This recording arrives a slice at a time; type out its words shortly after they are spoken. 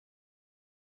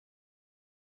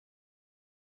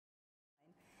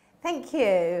Thank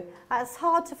you. It's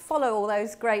hard to follow all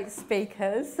those great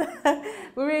speakers.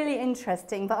 Really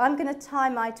interesting, but I'm going to tie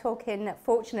my talk in,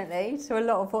 fortunately, to a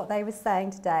lot of what they were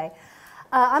saying today.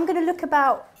 I'm going to look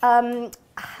about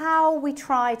how we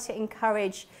try to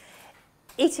encourage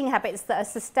eating habits that are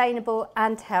sustainable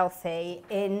and healthy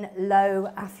in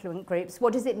low affluent groups.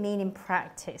 What does it mean in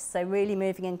practice? So really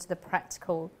moving into the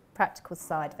practical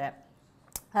side of it.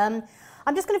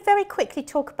 I'm just going to very quickly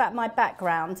talk about my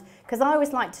background, because I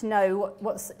always like to know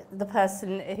what's the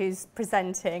person who's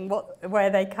presenting, where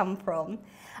they come from.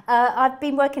 I've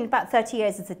been working about 30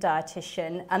 years as a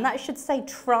dietitian, and that should say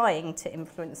trying to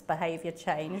influence behaviour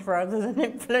change rather than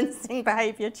influencing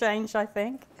behaviour change, I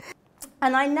think.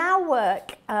 And I now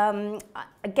work,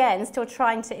 again, still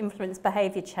trying to influence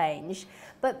behaviour change,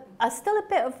 but still a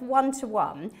bit of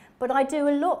one-to-one, but I do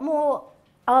a lot more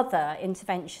other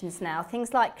interventions now,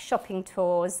 things like shopping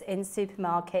tours in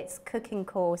supermarkets, cooking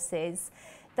courses,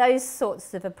 those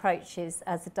sorts of approaches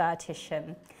as a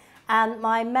dietitian. And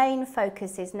my main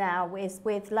focus is now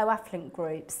with low affluent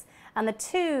groups. And the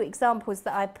two examples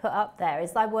that I put up there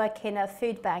is I work in a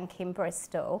food bank in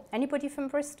Bristol. Anybody from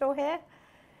Bristol here?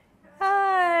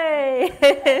 Hi!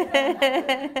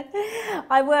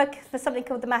 I work for something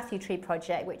called the Matthew Tree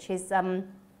Project, which is a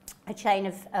chain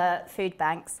of food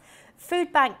banks.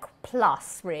 Food Bank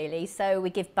Plus, really, so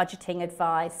we give budgeting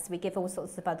advice, we give all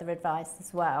sorts of other advice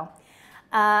as well.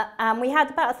 And we had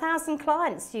about 1,000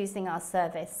 clients using our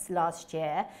service last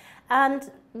year, and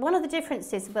one of the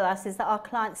differences with us is that our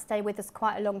clients stay with us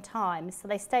quite a long time, so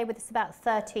they stay with us about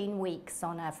 13 weeks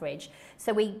on average.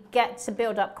 So we get to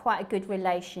build up quite a good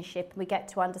relationship, we get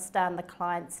to understand the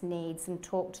client's needs and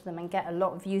talk to them and get a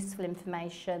lot of useful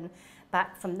information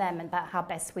back from them about how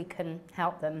best we can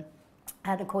help them.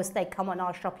 And of course they come on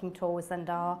our shopping tours and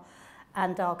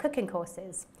our cooking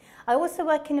courses. I also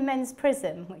work in a men's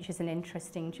prison, which is an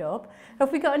interesting job.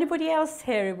 Have we got anybody else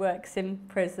here who works in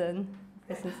prison?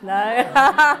 No?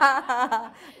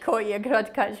 Caught you,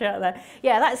 I'd cut you out there.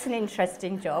 Yeah, that's an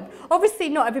interesting job. Obviously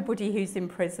not everybody who's in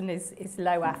prison is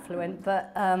low affluent,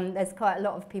 but there's quite a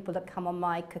lot of people that come on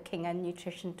my cooking and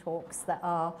nutrition talks that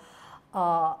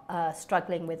are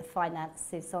struggling with the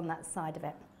finances on that side of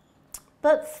it.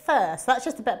 But first, that's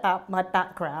just a bit about my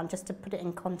background, just to put it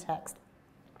in context.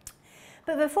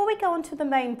 But before we go on to the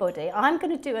main body, I'm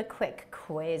going to do a quick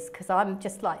quiz, because I'm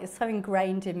just like, it's so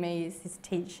ingrained in me, is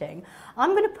teaching.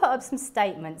 I'm going to put up some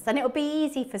statements, and it'll be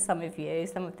easy for some of you,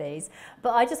 some of these,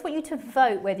 but I just want you to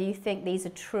vote whether you think these are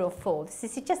true or false.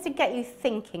 This is just to get you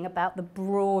thinking about the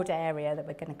broad area that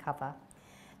we're going to cover.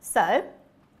 So,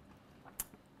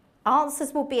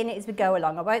 answers will be in it as we go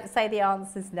along. I won't say the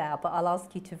answers now, but I'll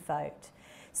ask you to vote.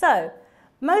 So,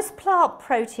 most plant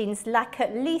proteins lack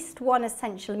at least one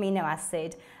essential amino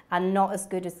acid and not as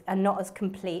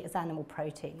complete as animal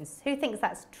proteins. Who thinks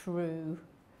that's true?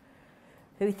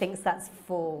 Who thinks that's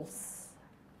false?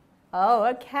 Oh,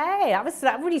 okay.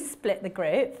 That really split the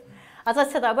group. As I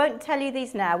said, I won't tell you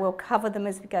these now. We'll cover them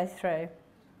as we go through.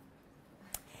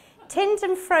 Tinned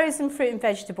and frozen fruit and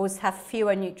vegetables have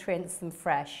fewer nutrients than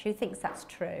fresh. Who thinks that's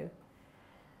true?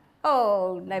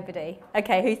 Oh, nobody.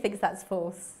 Okay, who thinks that's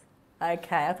false?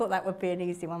 Okay, I thought that would be an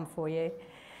easy one for you.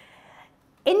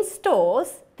 In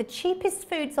stores, the cheapest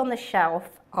foods on the shelf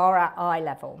are at eye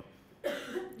level.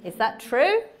 Is that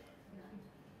true?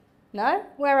 No?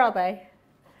 Where are they?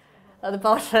 At the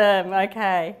bottom,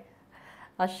 okay.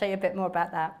 I'll show you a bit more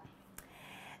about that.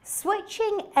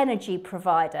 Switching energy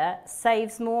provider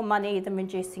saves more money than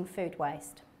reducing food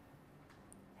waste.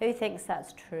 Who thinks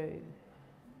that's true?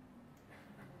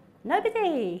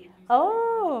 Nobody.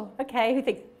 Oh, okay. Who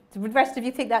thinks? The rest of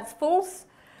you think that's false?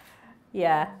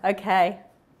 Yeah, okay.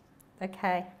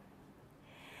 Okay.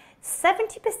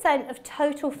 70% of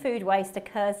total food waste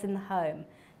occurs in the home.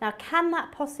 Now, can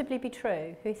that possibly be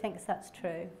true? Who thinks that's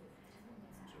true?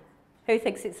 Who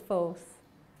thinks it's false?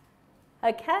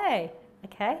 Okay.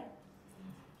 Okay.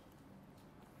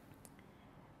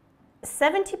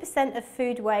 70% of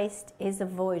food waste is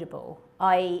avoidable,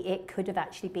 i.e. it could have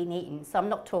actually been eaten. So I'm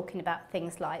not talking about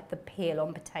things like the peel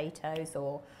on potatoes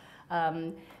or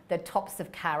the tops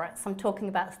of carrots. I'm talking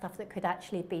about stuff that could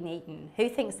actually have been eaten. Who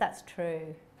thinks that's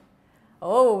true?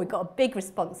 Oh, we've got a big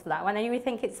response for that one. Anybody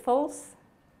think it's false?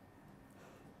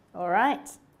 All right.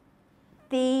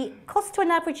 The cost to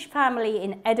an average family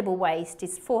in edible waste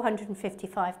is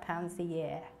 £455 a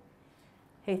year.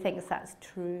 Who thinks that's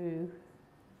true?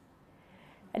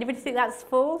 Anybody think that's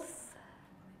false?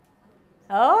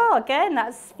 Oh, again,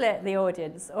 that's split the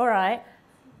audience. All right.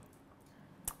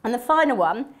 And the final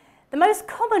one, the most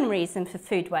common reason for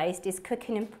food waste is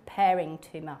cooking and preparing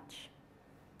too much.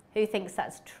 Who thinks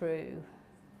that's true?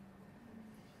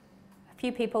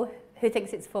 Few people who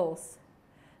thinks it's false.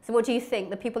 So what do you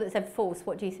think? The people that said false,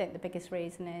 what do you think the biggest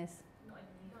reason is?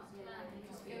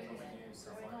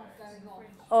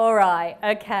 All right,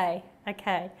 okay.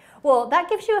 Well, that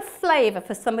gives you a flavour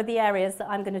for some of the areas that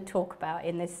I'm going to talk about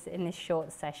in this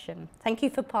short session. Thank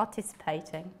you for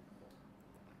participating.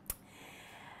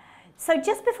 So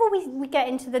just before we get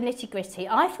into the nitty-gritty,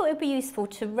 I thought it would be useful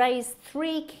to raise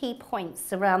 3 key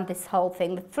points around this whole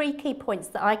thing, the 3 key points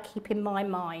that I keep in my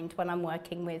mind when I'm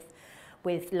working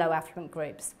with low affluent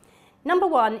groups. Number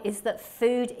 1 is that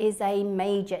food is a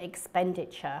major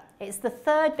expenditure. It's the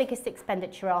 3rd biggest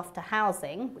expenditure after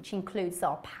housing, which includes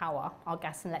our power, our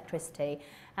gas and electricity,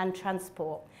 and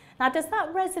transport. Now, does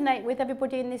that resonate with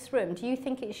everybody in this room? Do you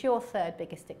think it's your 3rd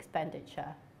biggest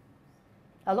expenditure?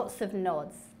 Lots of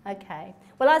nods. Okay.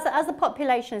 Well, as a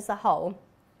population as a whole,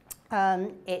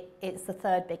 it's the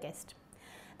 3rd biggest.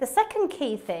 The second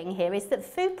key thing here is that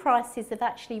food prices have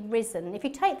actually risen. If you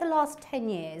take the last 10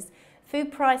 years,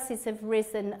 food prices have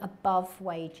risen above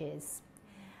wages.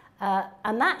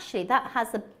 And actually, that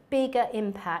has a bigger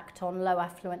impact on low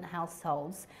affluent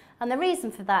households. And the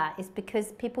reason for that is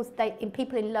because people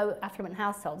in low affluent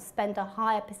households spend a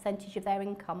higher percentage of their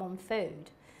income on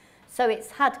food. So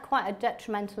it's had quite a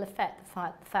detrimental effect,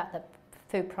 the fact that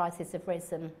food prices have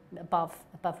risen above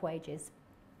wages.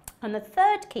 And the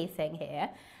third key thing here,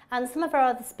 and some of our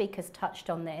other speakers touched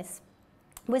on this,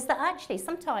 was that actually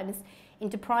sometimes in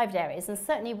deprived areas, and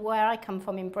certainly where I come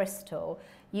from in Bristol,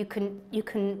 you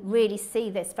can really see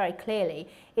this very clearly,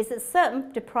 is that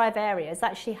certain deprived areas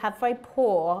actually have very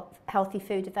poor healthy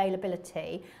food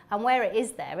availability, and where it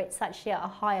is there, it's actually at a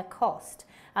higher cost.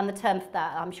 And the term for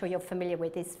that, I'm sure you're familiar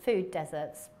with, is food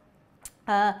deserts.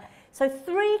 So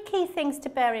 3 key things to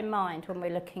bear in mind when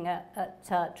we're looking at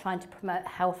trying to promote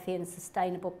healthy and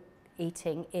sustainable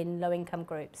eating in low-income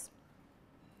groups.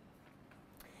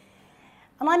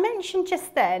 And I mentioned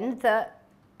just then that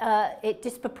it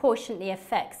disproportionately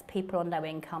affects people on low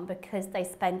income because they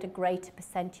spend a greater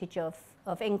percentage of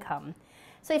income.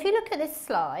 So if you look at this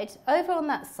slide, over on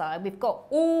that side, we've got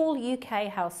all UK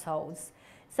households.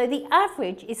 So the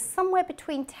average is somewhere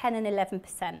between 10 and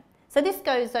 11%. So this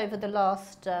goes over the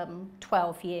last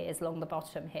 12 years along the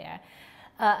bottom here,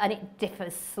 and it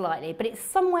differs slightly, but it's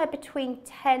somewhere between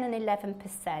 10 and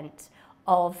 11%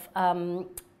 of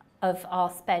our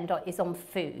spend is on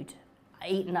food,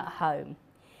 eaten at home.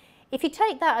 If you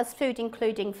take that as food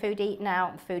including food eaten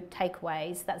out and food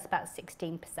takeaways, that's about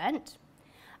 16%.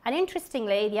 And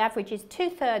interestingly, the average is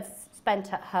 2/3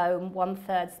 spent at home,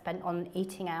 1/3 spent on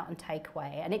eating out and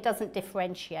takeaway. And it doesn't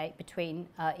differentiate between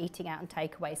eating out and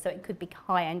takeaway. So it could be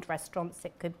high-end restaurants,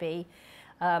 it could be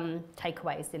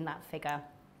takeaways in that figure.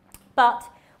 But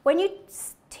when you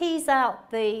tease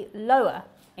out the lower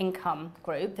income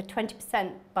group, the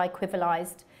 20% by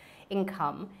equivalised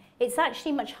income, it's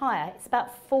actually much higher. It's about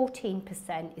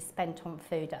 14% is spent on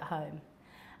food at home.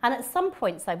 And at some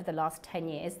points over the last 10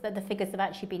 years, the figures have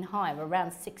actually been higher,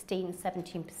 around 16,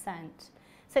 17%.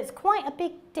 So it's quite a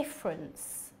big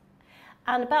difference.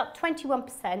 And about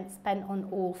 21% spent on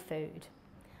all food.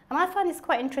 And I find this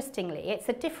quite interestingly. It's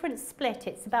a different split.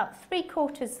 It's about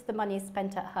 3/4 of the money is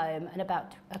spent at home and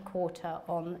about 1/4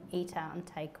 on eat out and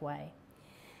takeaway.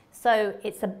 So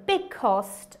it's a big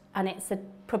cost and it's a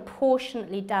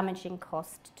proportionately damaging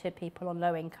cost to people on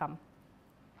low income.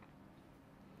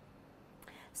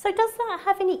 So does that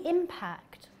have any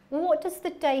impact? What does the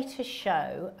data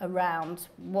show around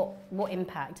what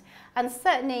impact? And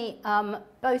certainly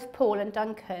both Paul and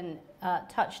Duncan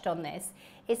touched on this,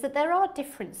 is that there are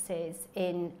differences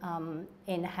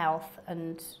in health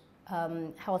and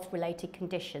health-related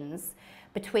conditions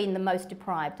between the most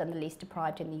deprived and the least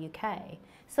deprived in the UK.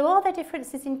 So are there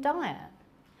differences in diet?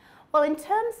 Well, in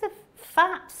terms of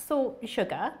fat, salt, and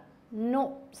sugar,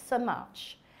 not so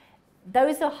much.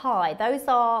 Those are high. Those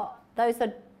are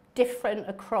different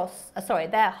across,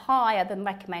 they're higher than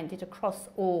recommended across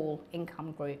all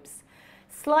income groups.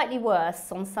 Slightly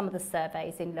worse on some of the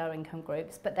surveys in low income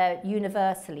groups, but they're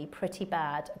universally pretty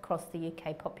bad across the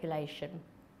UK population.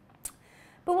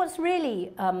 But what's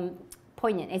really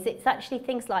poignant is it's actually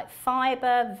things like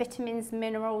fibre, vitamins,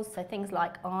 minerals, so things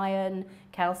like iron,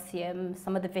 calcium,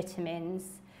 some of the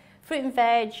vitamins. Fruit and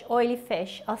veg, oily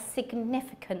fish are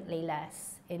significantly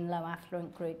less in low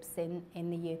affluent groups in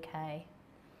the UK.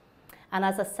 And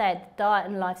as I said, diet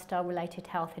and lifestyle related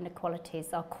health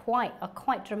inequalities are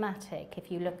quite dramatic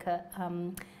if you look at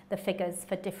the figures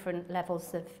for different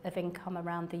levels of income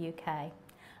around the UK.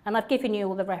 And I've given you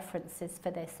all the references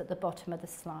for this at the bottom of the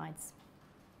slides.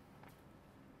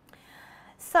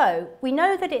 So we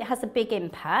know that it has a big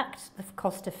impact, the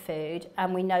cost of food,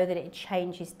 and we know that it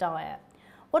changes diet.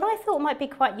 What I thought might be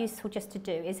quite useful just to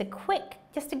do is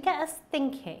just to get us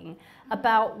thinking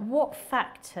about what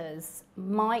factors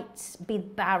might be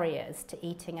barriers to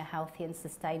eating a healthy and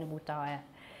sustainable diet.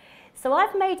 So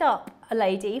I've made up a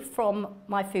lady from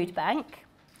my food bank,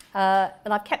 and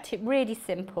I've kept it really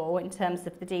simple in terms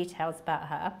of the details about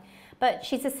her. But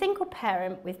she's a single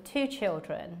parent with 2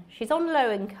 children. She's on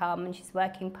low income and she's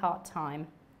working part-time.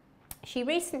 She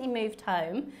recently moved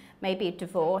home, maybe a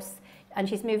divorce, and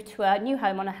she's moved to a new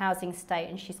home on a housing estate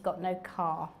and she's got no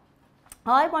car.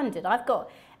 I wondered, I've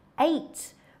got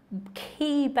 8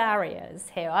 key barriers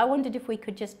here. I wondered if we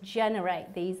could just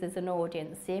generate these as an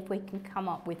audience, see if we can come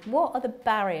up with what are the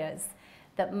barriers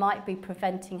that might be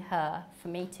preventing her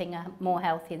from eating a more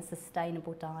healthy and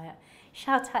sustainable diet.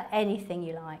 Shout out anything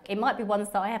you like. It might be ones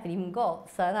that I haven't even got,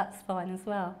 so that's fine as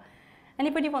well.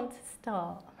 Anybody want to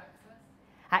start?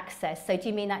 Access. So do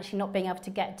you mean actually not being able to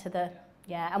get to the...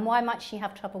 Yeah, and why might she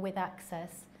have trouble with access?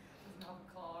 Doesn't have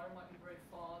a car, it might be very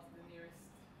far to the nearest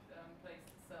place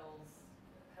that sells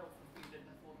healthy food at an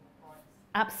affordable price.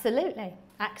 Absolutely.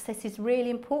 Access is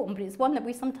really important, but it's one that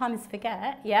we sometimes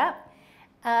forget, yeah?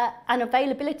 And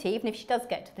availability, even if she does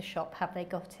get to the shop, have they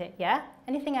got it, yeah?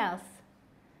 Anything else?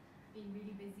 Being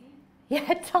really busy.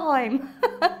 Yeah, time.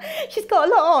 She's got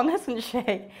a lot on, hasn't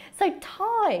she? So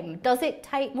time, does it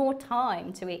take more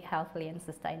time to eat healthily and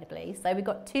sustainably? So we've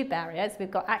got 2 barriers.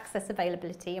 We've got access,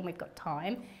 availability, and we've got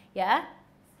time. Yeah?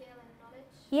 Skill and knowledge.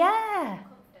 Yeah.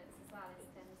 Confidence as well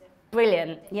in terms of...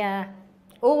 Brilliant, yeah.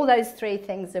 All those 3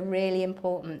 things are really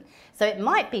important. So it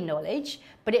might be knowledge,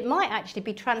 but it might actually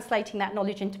be translating that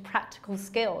knowledge into practical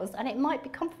skills, and it might be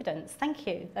confidence. Thank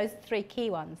you. Those 3 key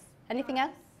ones. Anything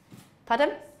else?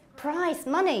 Pardon? Price,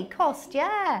 money, cost,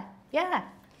 yeah, yeah.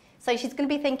 So she's going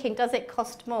to be thinking, does it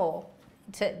cost more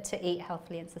to eat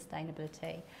healthily and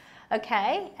sustainability?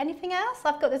 Okay, anything else?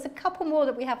 There's a couple more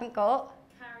that we haven't got.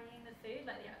 Carrying the food,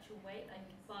 like the actual weight, like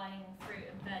buying fruit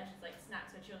and veg, like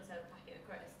snacks, where she wants to have a packet of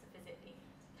crisps to physically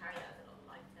carry that as a lot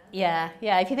lighter.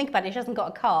 Yeah, if you think about it, she hasn't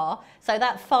got a car, so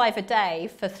that 5 a day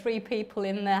for 3 people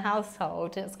in their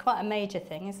household, it's quite a major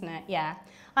thing, isn't it? Yeah.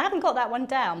 I haven't got that one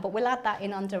down, but we'll add that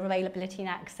in under availability and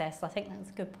access. I think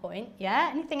that's a good point. Yeah,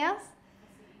 anything else?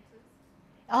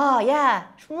 Oh, yeah,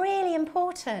 it's really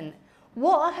important.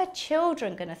 What are her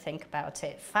children going to think about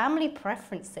it? Family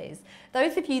preferences.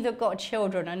 Those of you that got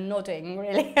children are nodding,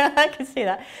 really. I can see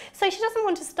that. So she doesn't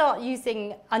want to start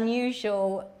using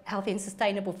unusual, healthy and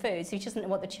sustainable foods. She doesn't know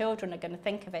what the children are going to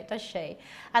think of it, does she?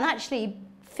 And actually,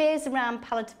 fears around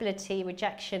palatability,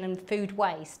 rejection and food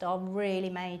waste are really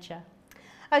major.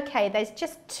 Okay, there's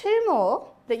just 2 more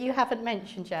that you haven't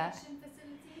mentioned yet. Kitchen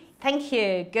facilities. Thank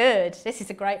you, good. This is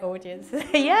a great audience.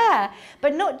 Yeah,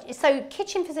 but not, so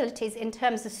kitchen facilities in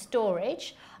terms of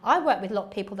storage. I work with a lot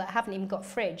of people that haven't even got a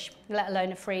fridge, let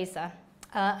alone a freezer.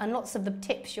 And lots of the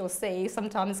tips you'll see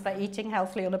sometimes for eating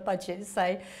healthily on a budget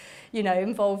say, you know,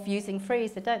 involve using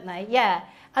freezer, don't they? Yeah,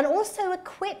 and also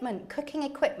equipment, cooking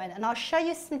equipment. And I'll show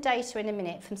you some data in a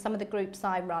minute from some of the groups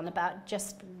I run about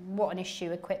just what an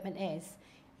issue equipment is.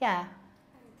 Yeah.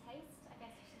 And taste, I guess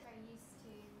if she's very used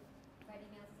to ready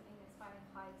meals or something that's very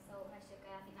high salt, high sugar,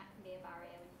 I think that can be a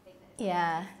barrier when you think that it's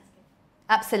Yeah.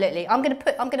 Absolutely. I'm going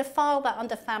to file that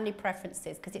under family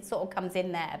preferences because it sort of comes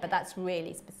in there, but that's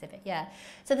really specific. Yeah.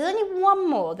 So there's only one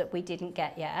more that we didn't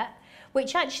get yet,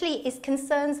 which actually is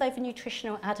concerns over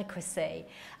nutritional adequacy.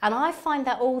 And I find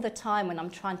that all the time when I'm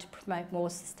trying to promote more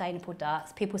sustainable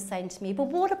diets, people saying to me, but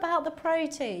what about the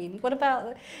protein? What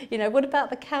about, what about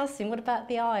the calcium? What about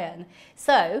the iron?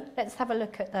 So let's have a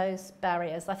look at those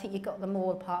barriers. I think you got them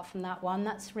all apart from that one.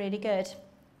 That's really good.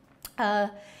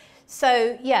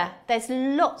 So yeah, there's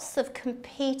lots of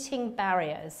competing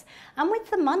barriers. And with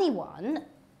the money one,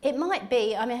 it might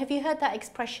be, have you heard that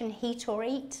expression, heat or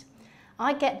eat?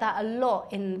 I get that a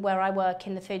lot in where I work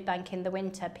in the food bank in the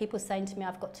winter. People saying to me,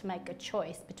 I've got to make a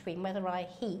choice between whether I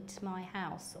heat my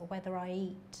house or whether I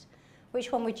eat.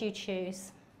 Which one would you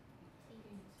choose?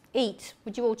 Eat.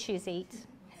 Would you all choose eat?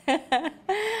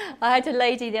 I had a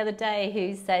lady the other day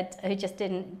who just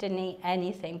didn't eat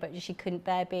anything, but she couldn't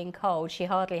bear being cold. She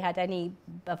hardly had any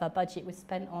of her budget was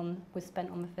spent on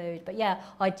the food. But yeah,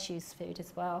 I'd choose food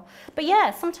as well. But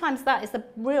yeah, sometimes that is the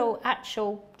real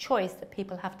actual choice that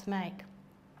people have to make.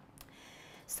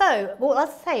 So, well, as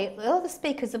I say, the other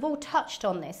speakers have all touched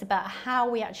on this about how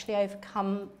we actually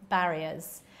overcome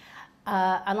barriers.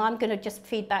 And I'm going to just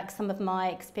feed back some of my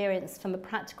experience from a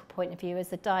practical point of view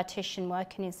as a dietitian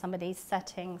working in some of these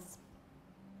settings.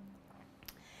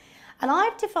 And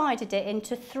I've divided it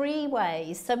into 3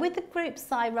 ways. So with the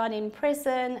groups I run in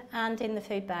prison and in the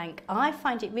food bank, I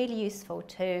find it really useful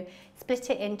to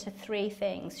split it into 3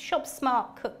 things: shop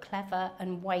smart, cook clever,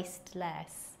 and waste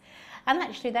less. And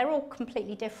actually they're all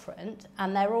completely different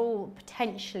and they're all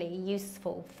potentially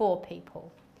useful for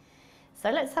people. So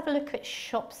let's have a look at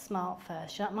shop smart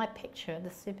first. You like my picture of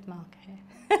the supermarket?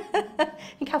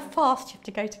 Think how fast you have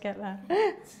to go to get there.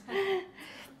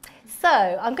 So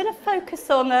I'm going to focus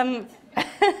on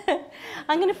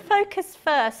I'm going to focus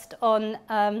first on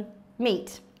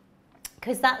meat,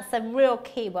 because that's a real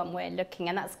key one we're looking,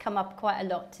 and that's come up quite a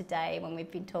lot today when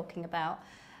we've been talking about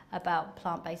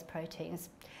plant-based proteins.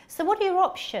 So what are your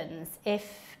options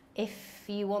if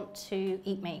you want to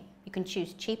eat meat? You can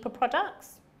choose cheaper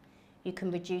products, you can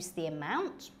reduce the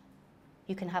amount,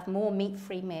 you can have more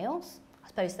meat-free meals. I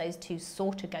suppose those two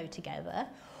sort of go together.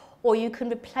 Or you can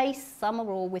replace some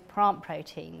or all with plant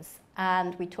proteins,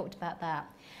 and we talked about that.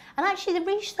 And actually the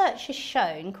research has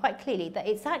shown quite clearly that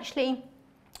it's actually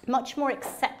much more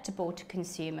acceptable to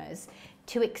consumers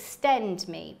to extend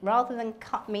meat rather than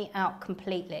cut meat out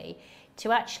completely,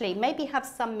 to actually maybe have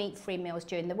some meat-free meals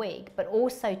during the week, but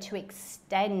also to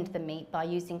extend the meat by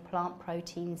using plant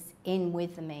proteins in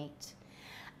with the meat.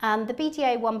 And the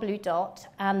BDA One Blue Dot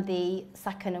and the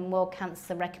SACN and World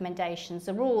Cancer recommendations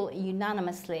are all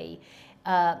unanimously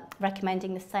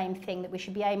recommending the same thing, that we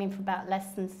should be aiming for about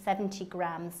less than 70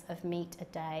 grams of meat a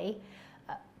day,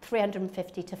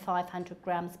 350 to 500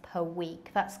 grams per week.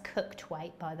 That's cooked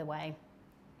weight, by the way.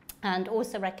 And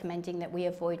also recommending that we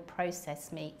avoid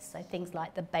processed meats, so things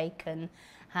like the bacon,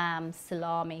 ham,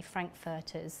 salami,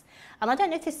 frankfurters. And I don't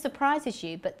know if this surprises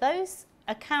you, but those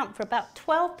account for about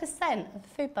 12% of the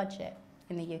food budget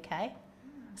in the UK.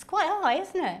 It's quite high,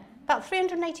 isn't it? About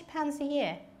 £380 a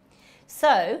year.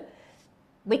 So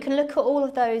we can look at all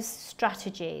of those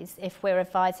strategies if we're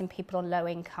advising people on low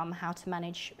income how to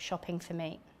manage shopping for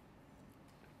meat.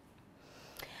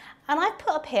 And I've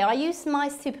put up here, I used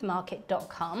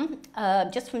mysupermarket.com,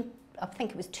 just from, I think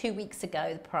it was 2 weeks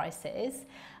ago, the prices.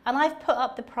 And I've put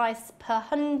up the price per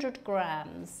 100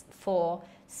 grams for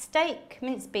steak,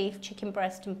 minced beef, chicken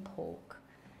breast and pork.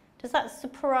 Does that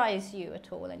surprise you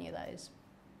at all, any of those?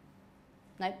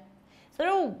 No? So they're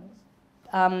all,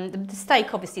 the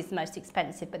steak obviously is the most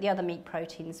expensive, but the other meat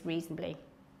proteins reasonably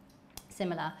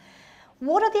similar.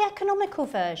 What are the economical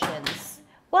versions?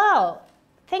 Well,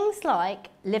 things like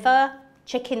liver,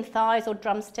 chicken thighs or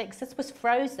drumsticks, this was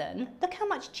frozen. Look how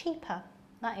much cheaper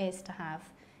that is to have.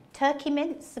 Turkey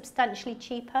mince, substantially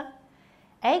cheaper.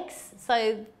 Eggs,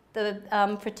 so the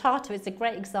frittata is a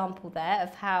great example there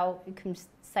of how you can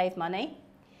save money.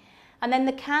 And then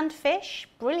the canned fish,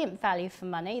 brilliant value for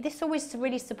money. This always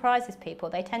really surprises people.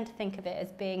 They tend to think of it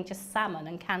as being just salmon,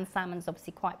 and canned salmon is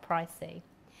obviously quite pricey.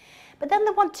 But then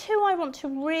the two I want to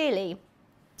really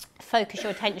focus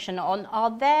your attention on are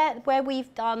there where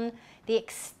we've done the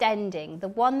extending, the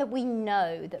one that we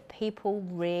know that people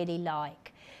really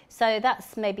like. So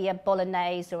that's maybe a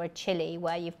bolognese or a chili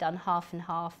where you've done half and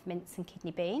half mince and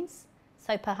kidney beans.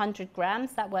 So per 100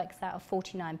 grams, that works out at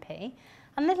 49p.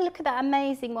 And then look at that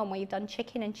amazing one where you've done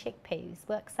chicken and chickpeas,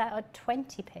 works out at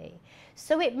 20p.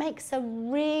 So it makes a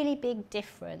really big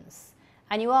difference.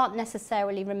 And you aren't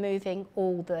necessarily removing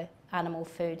all the animal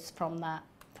foods from that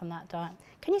diet.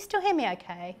 Can you still hear me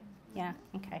okay? Yeah,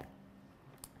 okay.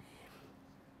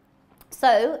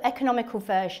 So economical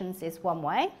versions is one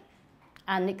way,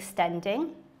 and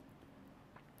extending.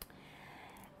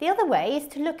 The other way is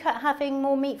to look at having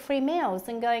more meat-free meals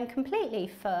and going completely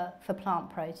for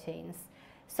plant proteins.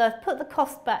 So I've put the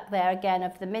cost back there again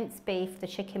of the minced beef, the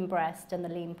chicken breast and the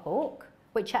lean pork,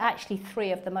 which are actually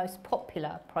 3 of the most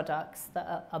popular products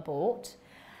that are bought.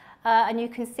 And you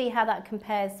can see how that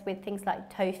compares with things like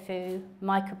tofu,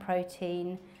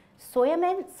 mycoprotein. Soya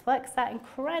mince works out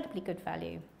incredibly good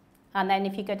value. And then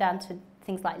if you go down to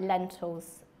things like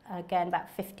lentils, again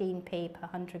about 15p per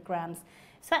 100 grams.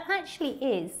 So it actually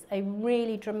is a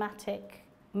really dramatic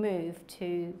move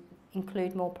to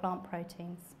include more plant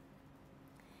proteins.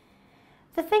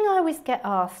 The thing I always get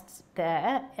asked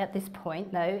there at this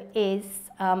point though is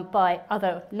by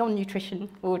other non-nutrition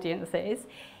audiences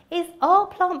is, are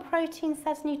plant proteins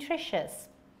as nutritious?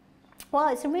 Well,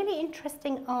 it's a really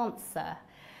interesting answer.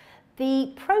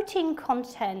 The protein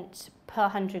content per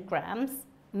 100 grams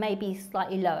may be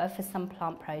slightly lower for some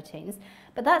plant proteins,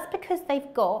 but that's because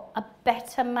they've got a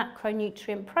better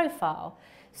macronutrient profile.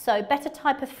 So better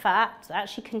type of fat,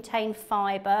 actually contain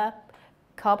fibre,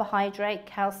 carbohydrate,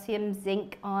 calcium,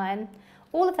 zinc, iron.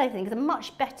 All of those things are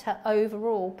much better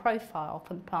overall profile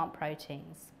for plant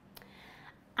proteins.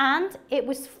 And it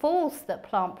was false that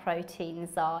plant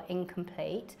proteins are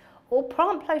incomplete. all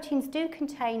plant proteins do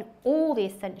contain all the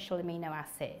essential amino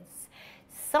acids.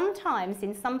 Sometimes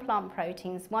in some plant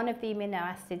proteins, one of the amino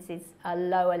acids is a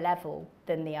lower level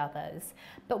than the others,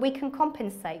 but we can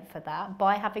compensate for that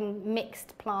by having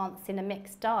mixed plants in a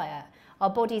mixed diet. Our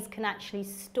bodies can actually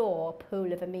store a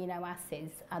pool of amino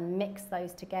acids and mix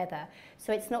those together.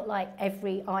 So it's not like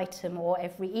every item or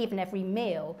even every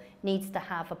meal needs to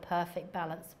have a perfect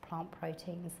balance of plant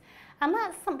proteins. And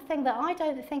that's something that I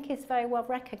don't think is very well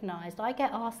recognised. I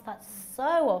get asked that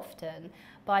so often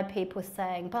by people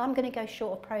saying, but I'm going to go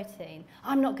short of protein.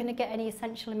 I'm not going to get any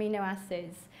essential amino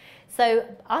acids. So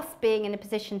us being in a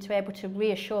position to be able to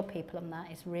reassure people on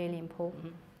that is really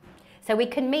important. So we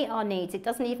can meet our needs. It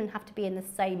doesn't even have to be in the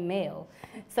same meal.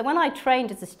 So when I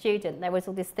trained as a student, there was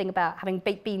all this thing about having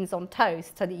baked beans on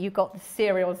toast so that you got the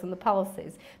cereals and the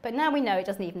pulses. But now we know it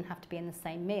doesn't even have to be in the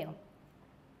same meal.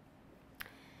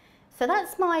 So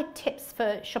that's my tips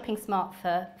for shopping smart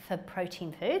for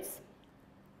protein foods.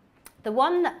 The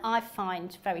one that I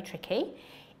find very tricky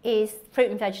is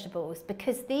fruit and vegetables,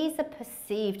 because these are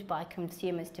perceived by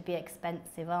consumers to be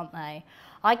expensive, aren't they?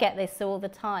 I get this all the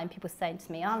time, people saying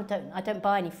to me, I don't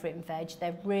buy any fruit and veg,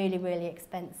 they're really, really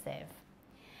expensive.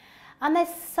 And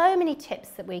there's so many tips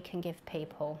that we can give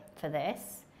people for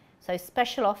this. So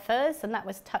special offers, and that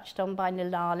was touched on by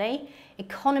Nilali,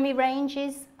 economy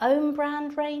ranges, own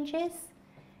brand ranges,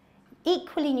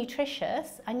 equally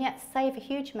nutritious and yet save a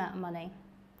huge amount of money.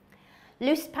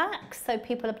 Loose packs, so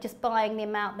people are just buying the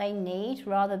amount they need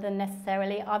rather than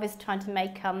necessarily. I was trying to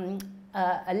make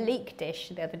a leek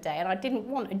dish the other day, and I didn't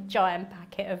want a giant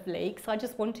packet of leeks, I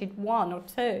just wanted one or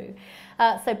two.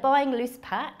 So buying loose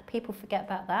pack, people forget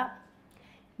about that.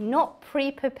 Not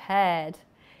pre-prepared.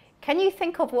 Can you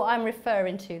think of what I'm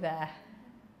referring to there?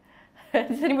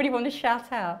 Does anybody want to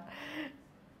shout out?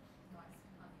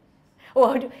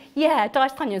 Or, yeah,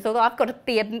 diced onions, although I've got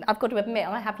to admit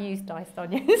I have used diced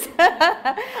onions.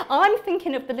 I'm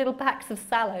thinking of the little packs of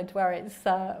salad where it's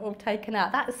all taken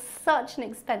out. That is such an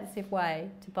expensive way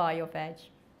to buy your veg.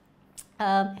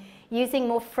 Using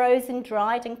more frozen,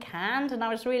 dried and canned, and I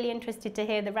was really interested to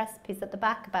hear the recipes at the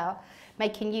back about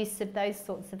making use of those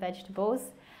sorts of vegetables.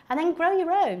 And then grow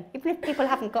your own. Even if people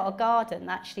haven't got a garden,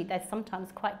 actually they're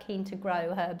sometimes quite keen to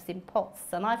grow herbs in pots.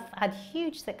 And I've had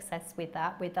huge success with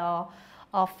that, with our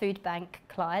food bank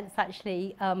clients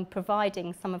actually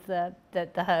providing some of the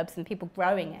herbs and people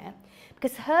growing it.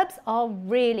 Because herbs are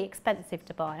really expensive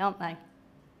to buy, aren't they?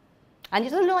 And it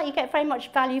doesn't look like you get very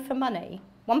much value for money.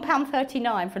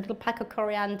 £1.39 for a little pack of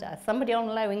coriander. Somebody on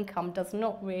low income does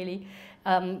not really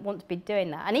want to be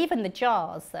doing that. And even the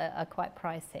jars are quite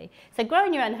pricey. So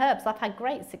growing your own herbs, I've had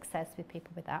great success with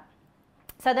people with that.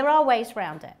 So there are ways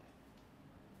around it.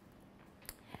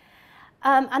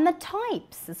 And the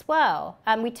types as well.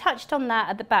 We touched on that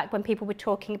at the back when people were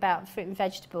talking about fruit and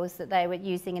vegetables that they were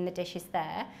using in the dishes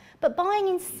there. But buying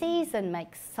in season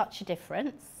makes such a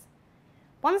difference.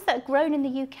 Ones that are grown in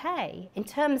the UK, in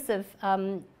terms of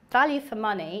value for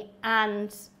money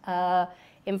and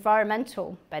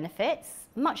environmental benefits,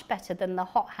 much better than the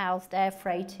hot-housed,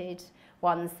 air-freighted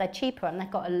ones. They're cheaper and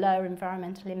they've got a lower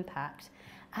environmental impact.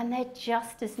 And they're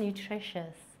just as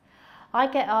nutritious. I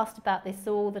get asked about this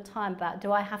all the time, about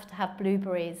do I have to have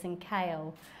blueberries and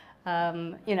kale?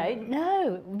 You know,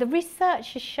 no, the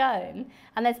research has shown,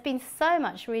 and there's been so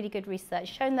much really good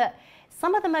research, shown that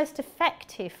some of the most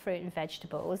effective fruit and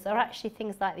vegetables are actually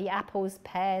things like the apples,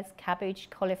 pears, cabbage,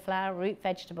 cauliflower, root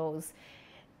vegetables.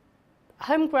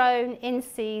 Homegrown, in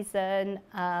season,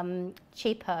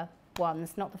 cheaper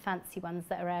ones, not the fancy ones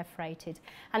that are air freighted.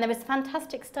 And there was a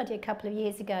fantastic study a couple of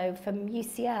years ago from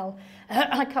UCL.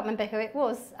 I can't remember who it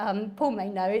was. Paul may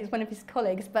know, it was one of his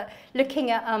colleagues, but looking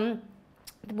at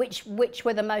which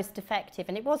were the most effective,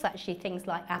 and it was actually things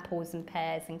like apples and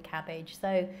pears and cabbage.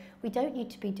 So we don't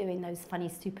need to be doing those funny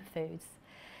superfoods.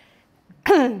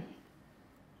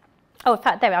 Oh, in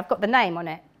fact, there, I've got the name on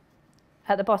it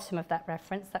at the bottom of that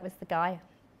reference. That was the guy.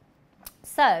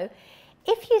 So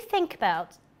if you think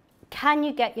about, can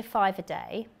you get your 5 a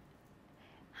day?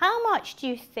 How much do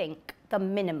you think the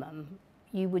minimum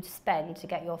you would spend to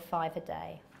get your 5 a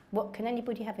day? What, can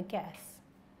anybody have a guess?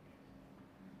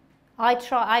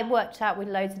 I worked out with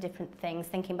loads of different things,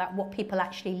 thinking about what people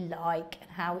actually like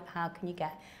and how can you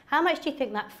get. How much do you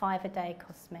think that 5 a day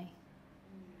costs me?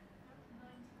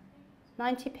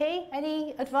 90p?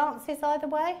 Any advances either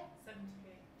way?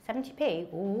 70p.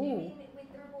 70p? Ooh.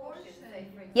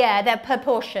 Yeah, they're per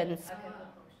portions.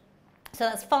 So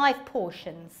that's 5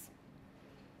 portions.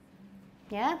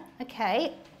 Yeah,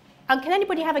 okay. And can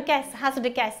anybody have a guess, hazard a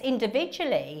guess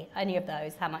individually, any of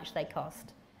those, how much they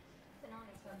cost?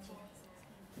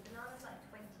 Bananas like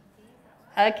 20p, is that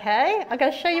Okay, I'm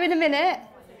going to show you in a minute.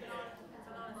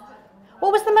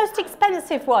 What was the most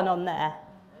expensive one on there?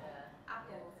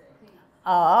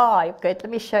 Ah, good. Let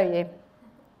me show you.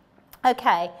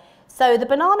 Okay, so the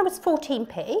banana was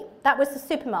 14p. That was the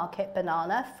supermarket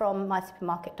banana from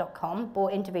mysupermarket.com,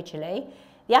 bought individually.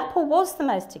 The apple was the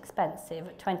most expensive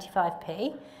at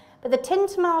 25p. But the tin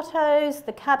tomatoes,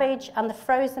 the cabbage, and the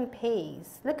frozen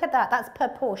peas, look at that. That's per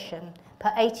portion,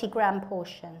 per 80-gram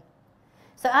portion.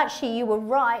 So actually, you were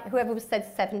right. Whoever said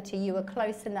 70, you were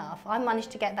close enough. I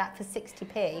managed to get that for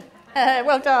 60p.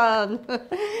 Well done.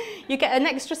 You get an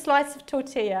extra slice of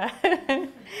tortilla.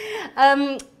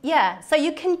 Yeah, so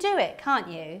you can do it, can't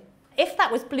you? If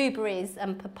that was blueberries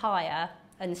and papaya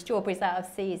and strawberries out of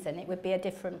season, it would be a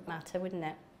different matter, wouldn't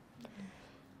it?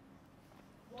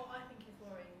 What I think is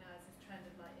worrying now is this trend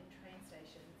of like in train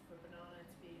stations for a banana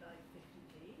to be like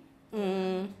 50p. To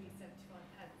be 75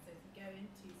 pence. So if you go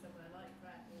into somewhere like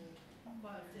that, or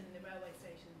quite often in the railway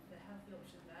stations, the healthy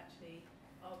options actually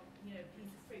are, you know, a piece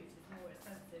of fruit is more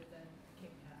expensive than a Kit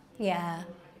Kat. Yeah,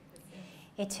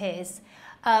 it is.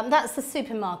 That's the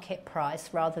supermarket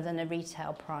price rather than a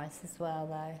retail price as well,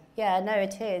 though. Yeah, no,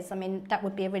 it is. I mean, that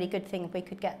would be a really good thing if we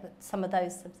could get some of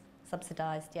those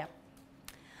subsidised, yeah.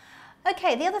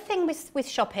 Okay, the other thing with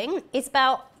shopping is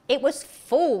about, it was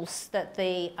false that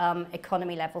the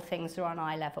economy level things are on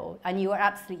eye level, and you are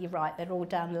absolutely right, they're all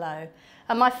down low.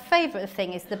 And my favourite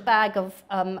thing is the bag of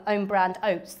own brand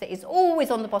oats that is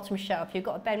always on the bottom shelf. You've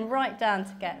got to bend right down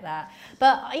to get that.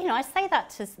 But, you know, I say that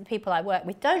to the people I work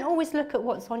with, don't always look at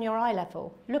what's on your eye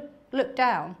level. Look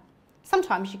down.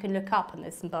 Sometimes you can look up and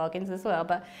there's some bargains as well,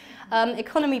 but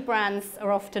economy brands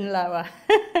are often lower.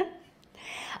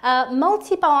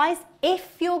 Multi-buys,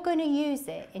 if you're going to use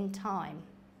it in time.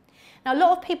 Now, a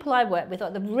lot of people I work with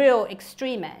at the real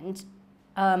extreme end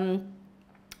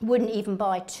wouldn't even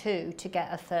buy 2 to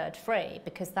get a third free,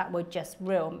 because that would just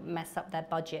real mess up their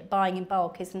budget. Buying in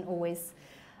bulk isn't always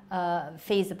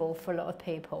feasible for a lot of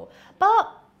people.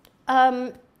 But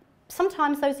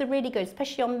sometimes those are really good,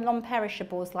 especially on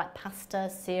non-perishables like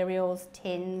pasta, cereals,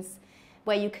 tins,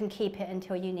 where you can keep it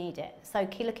until you need it. So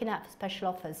keep looking out for special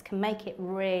offers, can make it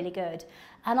really good.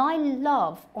 And I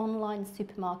love online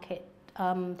supermarket,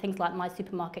 things like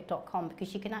mysupermarket.com,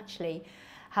 because you can actually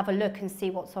have a look and see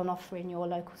what's on offer in your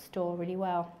local store really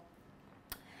well.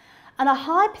 And a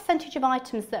high percentage of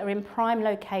items that are in prime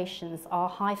locations are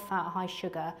high fat, high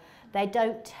sugar. They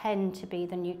don't tend to be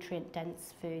the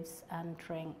nutrient-dense foods and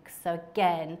drinks. So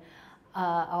again,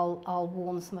 I'll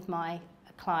warn some of my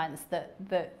clients that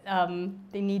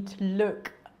they need to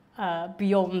look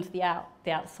beyond the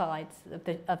outsides of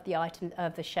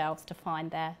the shelves to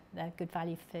find their good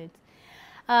value foods.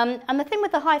 And the thing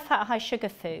with the high fat, high sugar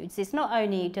foods is not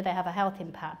only do they have a health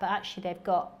impact, but actually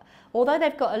although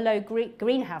they've got a low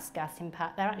greenhouse gas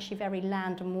impact, they're actually very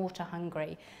land and water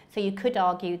hungry. So you could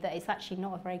argue that it's actually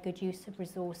not a very good use of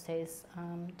resources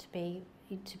to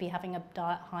be having a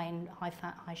diet high in high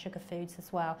fat, high sugar foods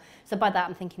as well. So by that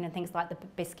I'm thinking of things like the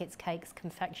biscuits, cakes,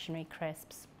 confectionery,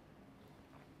 crisps.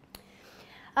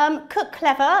 Cook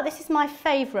Clever, this is my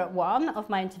favourite one of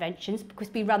my interventions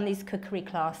because we run these cookery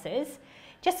classes.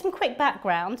 Just some quick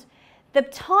background. The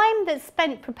time that's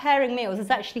spent preparing meals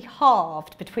is actually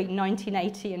halved between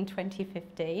 1980 and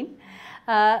 2015.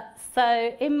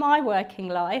 So in my working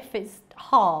life, it's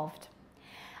halved.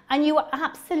 And you were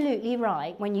absolutely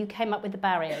right when you came up with the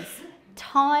barriers.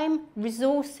 Time,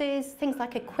 resources, things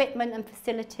like equipment and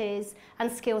facilities,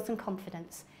 and skills and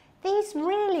confidence. These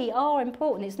really are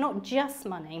important. It's not just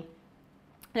money.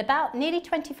 And about nearly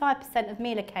 25% of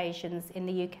meal occasions in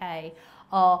the UK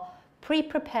are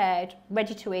pre-prepared,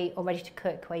 ready to eat or ready to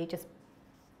cook, where you just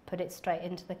put it straight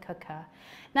into the cooker.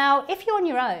 Now, if you're on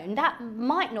your own, that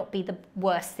might not be the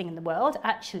worst thing in the world.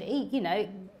 Actually, you know,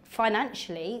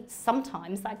 financially,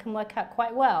 sometimes that can work out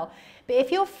quite well. But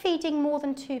if you're feeding more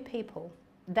than 2 people,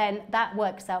 then that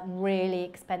works out really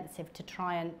expensive to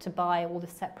try and to buy all the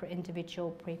separate individual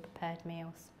pre-prepared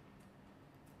meals.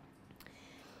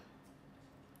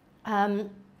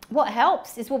 What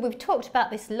helps is, well, we've talked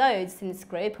about this loads in this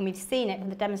group, and we've seen it with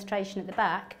the demonstration at the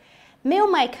back. Meal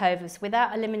makeovers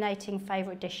without eliminating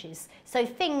favourite dishes. So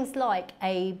things like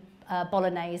a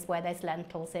bolognese where there's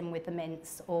lentils in with the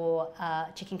mince, or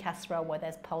chicken casserole where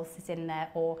there's pulses in there,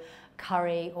 or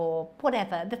curry, or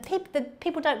whatever. The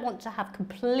people don't want to have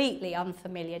completely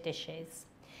unfamiliar dishes.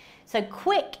 So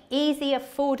quick, easy,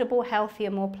 affordable,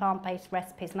 healthier, more plant-based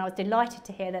recipes. And I was delighted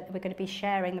to hear that we're going to be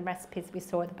sharing the recipes we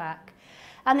saw at the back.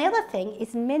 And the other thing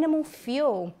is minimal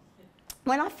fuel.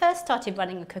 when I first started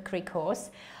running a cookery course,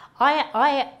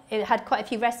 I had quite a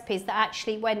few recipes that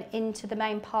actually went into the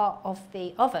main part of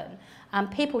the oven,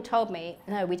 and people told me,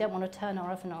 no, we don't want to turn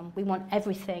our oven on. We want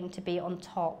everything to be on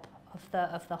top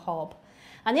of the hob.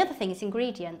 And the other thing is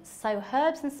ingredients. So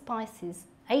herbs and spices,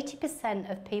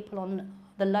 80% of people on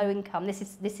the low income, this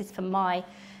is from my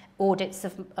audits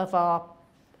of our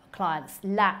clients,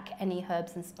 lack any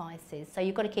herbs and spices. So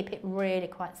you've got to keep it really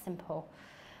quite simple.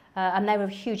 And they were a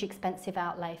huge expensive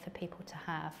outlay for people to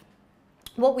have.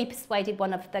 What we persuaded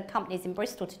one of the companies in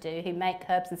Bristol to do, who make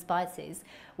herbs and spices,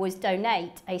 was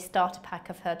donate a starter pack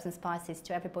of herbs and spices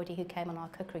to everybody who came on our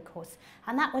cookery course.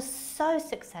 And that was so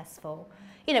successful.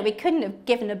 You know, we couldn't have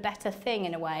given a better thing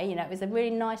in a way. You know, it was a really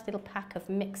nice little pack of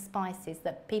mixed spices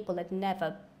that people would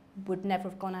never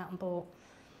have gone out and bought.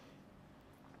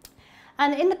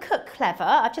 And in the Cook Clever,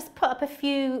 I've just put up a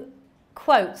few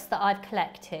quotes that I've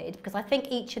collected, because I think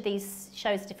each of these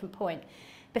shows a different point.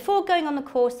 Before going on the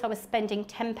course, I was spending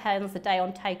 £10 a day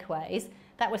on takeaways.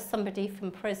 That was somebody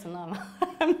from prison,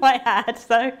 I might add.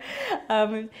 So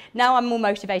now I'm more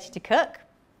motivated to cook.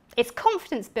 It's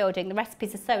confidence building. The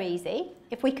recipes are so easy.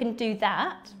 If we can do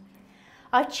that.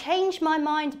 I've changed my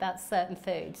mind about certain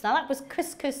foods. Now that was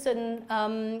couscous and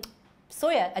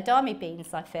soya, edamame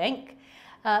beans, I think.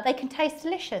 They can taste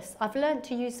delicious. I've learnt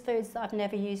to use foods that I've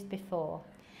never used before.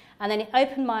 And then it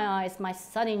opened my eyes. My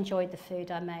son enjoyed the food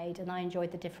I made, and I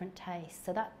enjoyed the different tastes.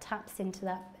 So that taps into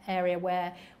that area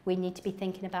where we need to be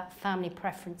thinking about family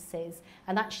preferences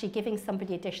and actually giving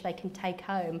somebody a dish they can take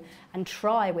home and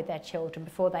try with their children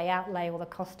before they outlay all the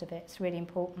cost of it. It's really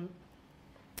important.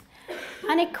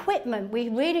 And equipment, we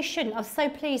really shouldn't. I was so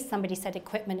pleased somebody said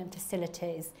equipment and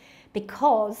facilities,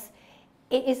 because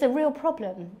it is a real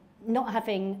problem not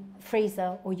having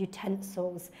freezer or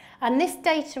utensils. And this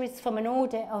data is from an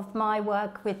audit of my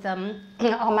work with our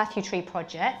Matthew Tree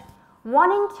project.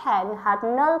 1 in 10 had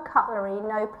no cutlery,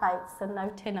 no plates and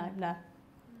no tin opener.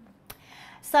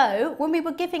 So when we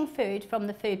were giving food from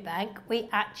the food bank, we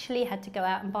actually had to go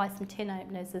out and buy some tin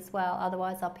openers as well,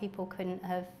 otherwise our people couldn't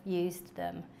have used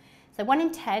them. So 1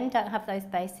 in 10 don't have those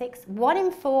basics. 1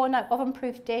 in 4, no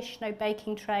oven-proof dish, no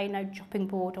baking tray, no chopping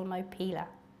board or no peeler.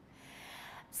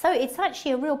 So it's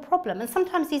actually a real problem, and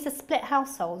sometimes these are split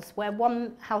households where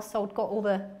one household got all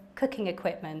the cooking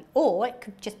equipment, or it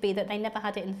could just be that they never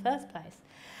had it in the first place.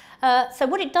 So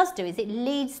what it does do is it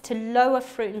leads to lower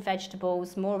fruit and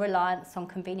vegetables, more reliance on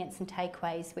convenience and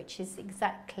takeaways, which is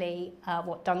exactly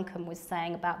what Duncan was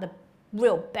saying about the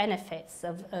real benefits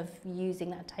of using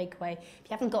that takeaway if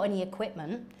you haven't got any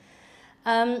equipment.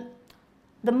 The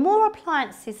more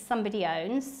appliances somebody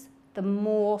owns, the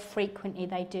more frequently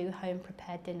they do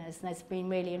home-prepared dinners. And there's been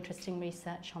really interesting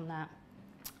research on that.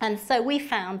 And so we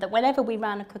found that whenever we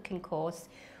ran a cooking course,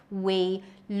 we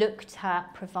looked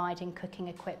at providing cooking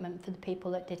equipment for the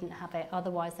people that didn't have it.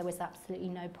 Otherwise, there was absolutely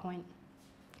no point.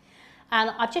 And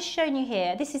I've just shown you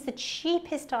here, this is the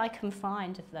cheapest I can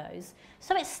find of those.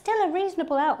 So it's still a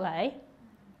reasonable outlay.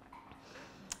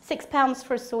 £6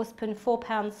 for a saucepan,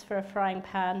 £4 for a frying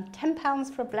pan,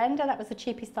 £10 for a blender, that was the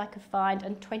cheapest I could find,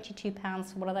 and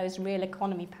 £22 for one of those real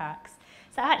economy packs.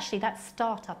 So actually that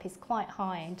startup is quite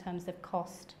high in terms of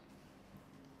cost.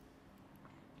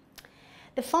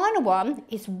 The final one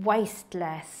is waste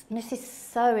less, and this is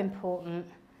so important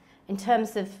in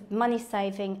terms of money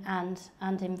saving and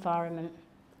environment.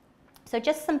 So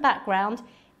just some background,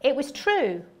 it was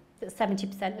true that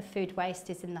 70% of food waste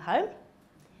is in the home.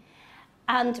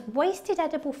 And wasted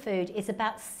edible food is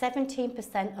about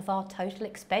 17% of our total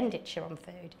expenditure on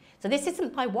food. So this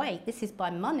isn't by weight, this is by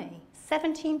money.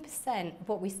 17% of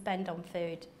what we spend on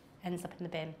food ends up in the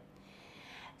bin.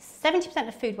 70%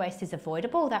 of food waste is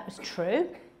avoidable, that was true.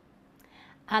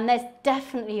 And there's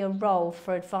definitely a role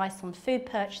for advice on food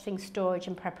purchasing, storage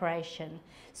and preparation.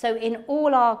 So in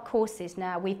all our courses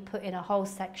now, we've put in a whole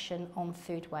section on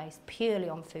food waste, purely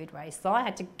on food waste. So I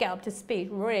had to get up to speed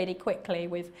really quickly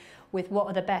with what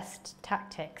are the best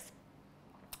tactics.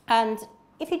 And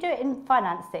if you do it in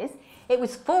finances, it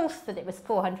was false that it was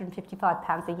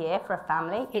 £455 a year for a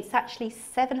family. It's actually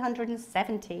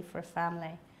 £770 for a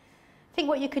family. Think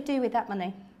what you could do with that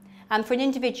money. And for an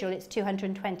individual, it's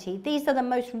 £220. These are the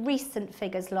most recent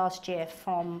figures last year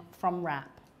from RAP.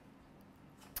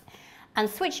 And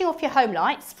switching off your home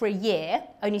lights for a year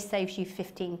only saves you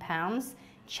 £15.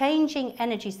 Changing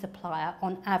energy supplier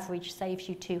on average saves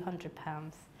you £200.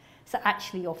 So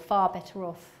actually you're far better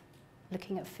off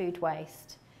looking at food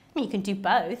waste. I mean, you can do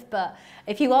both, but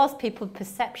if you ask people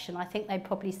perception, I think they'd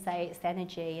probably say it's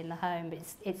energy in the home, but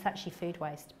it's actually food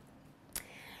waste.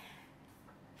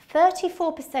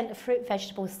 34% of fruit,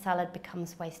 vegetables, salad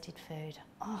becomes wasted food.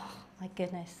 Oh, my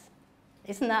goodness.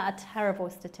 Isn't that a terrible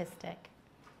statistic?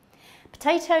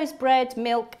 Potatoes, bread,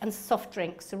 milk and soft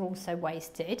drinks are also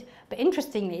wasted, but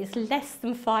interestingly it's less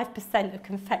than 5% of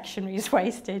confectionery is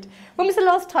wasted. When was the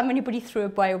last time anybody threw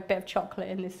away a bit of chocolate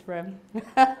in this room?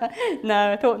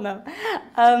 No, I thought not.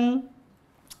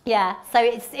 Yeah, so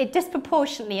it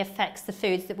disproportionately affects the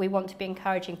foods that we want to be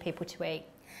encouraging people to eat.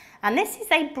 And this is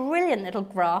a brilliant little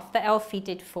graph that Elfie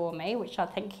did for me, which I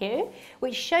thank you,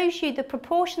 which shows you the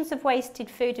proportions of wasted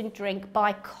food and drink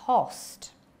by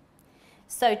cost.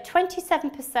 So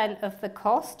 27% of the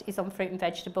cost is on fruit and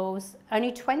vegetables,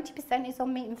 only 20% is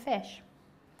on meat and fish.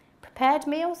 Prepared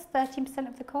meals, 13%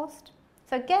 of the cost.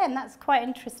 So again, that's quite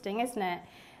interesting, isn't it?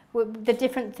 The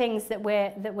different things that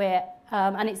we're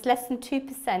and it's less than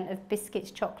 2% of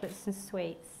biscuits, chocolates and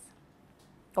sweets.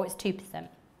 Oh, it's 2%.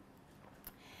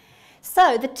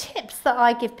 So the tips that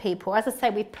I give people, as I say,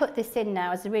 we've put this in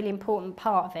now as a really important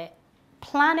part of it.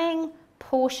 Planning,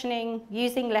 portioning,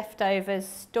 using leftovers,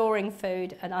 storing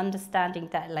food and understanding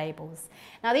debt labels.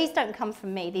 Now these don't come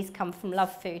from me, these come from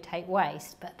Love Food, Hate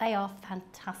Waste, but they are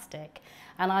fantastic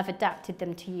and I've adapted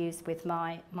them to use with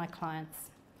my clients.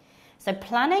 So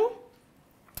planning,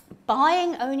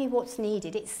 buying only what's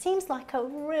needed. It seems like a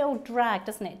real drag,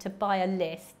 doesn't it, to buy a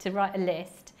list, to write a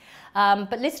list.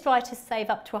 But list writers save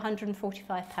up to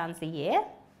 £145 a year.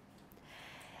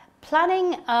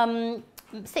 Planning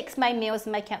 6 main meals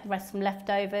and making up the rest from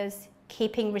leftovers.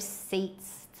 Keeping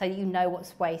receipts so you know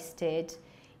what's wasted.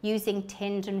 Using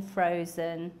tinned and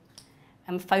frozen.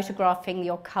 And photographing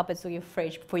your cupboards or your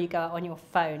fridge before you go out on your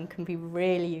phone can be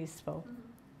really useful.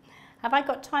 Have I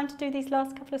got time to do these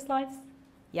last couple of slides?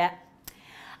 Yeah.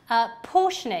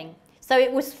 Portioning. So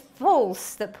it was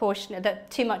false that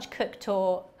too much cooked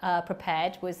or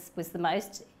prepared was the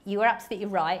most. You were absolutely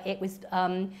right. It was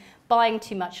buying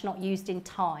too much, not used in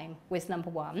time was number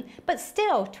one. But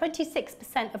still,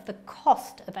 26% of the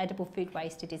cost of edible food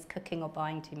wasted is cooking or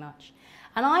buying too much.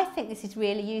 And I think this is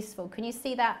really useful. Can you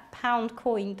see that pound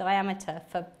coin diameter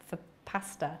for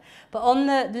pasta? But on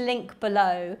the link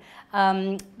below,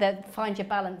 the Find Your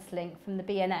Balance link from the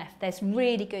BNF, there's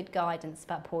really good guidance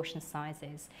about portion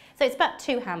sizes. So it's about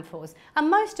 2 handfuls. And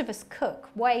most of us cook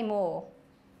way more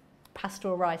pasta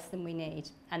or rice than we need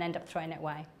and end up throwing it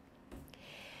away.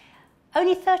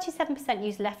 Only 37%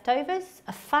 use leftovers.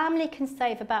 A family can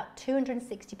save about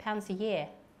 £260 a year.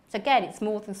 So again, it's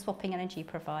more than swapping an energy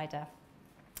provider.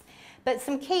 But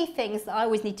some key things that I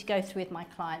always need to go through with my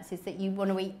clients is that you want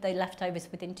to eat the leftovers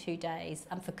within 2 days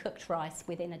and for cooked rice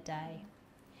within a day.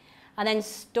 And then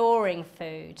storing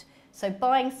food. So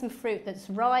buying some fruit that's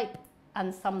ripe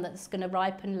and some that's going to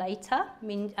ripen later. I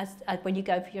mean, as when you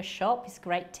go for your shop, it's a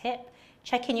great tip.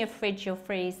 Checking your fridge, your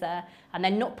freezer, and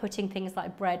then not putting things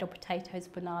like bread or potatoes,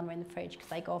 banana in the fridge because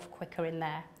they go off quicker in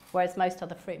there, whereas most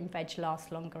other fruit and veg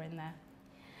last longer in there.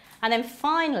 And then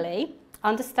finally,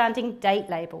 understanding date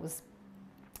labels.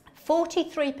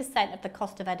 43% of the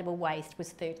cost of edible waste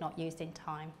was food not used in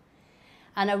time.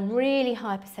 And a really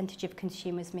high percentage of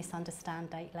consumers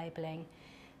misunderstand date labelling.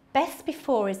 Best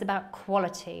before is about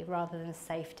quality rather than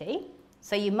safety.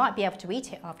 So you might be able to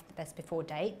eat it after the best before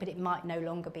date, but it might no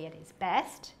longer be at its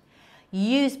best.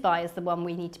 Use by is the one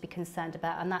we need to be concerned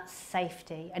about, and that's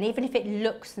safety. And even if it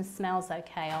looks and smells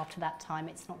okay after that time,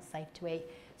 it's not safe to eat.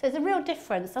 So there's a real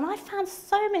difference, and I found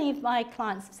so many of my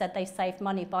clients have said they saved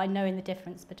money by knowing the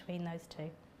difference between those two.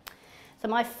 So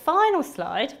my final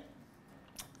slide,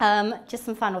 just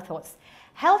some final thoughts.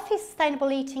 Healthy,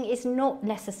 sustainable eating is not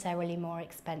necessarily more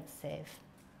expensive.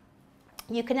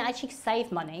 You can actually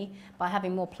save money by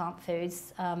having more plant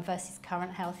foods versus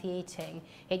current healthy eating.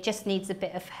 It just needs a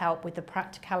bit of help with the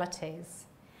practicalities.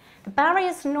 The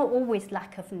barriers are not always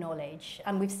lack of knowledge,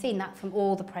 and we've seen that from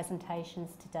all the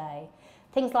presentations today.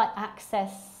 Things like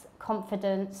access,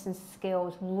 confidence and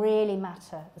skills really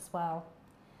matter as well.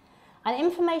 And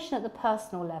information at the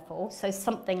personal level, so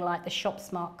something like the Shop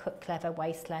Smart, Cook Clever,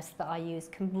 Waste Less that I use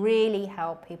can really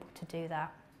help people to do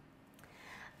that.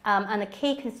 And a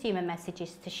key consumer message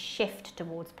is to shift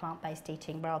towards plant-based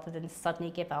eating rather than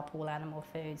suddenly give up all animal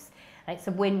foods. And it's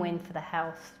a win-win for the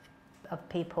health of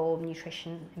people,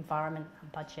 nutrition, environment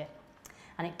and budget.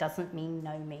 And it doesn't mean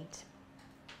no meat.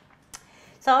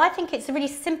 So I think it's a really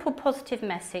simple, positive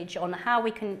message on how we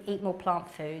can eat more plant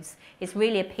foods. It's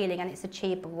really appealing and it's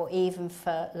achievable even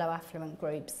for low affluent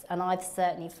groups. And I've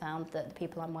certainly found that the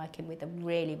people I'm working with are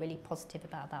really, really positive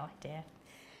about that idea.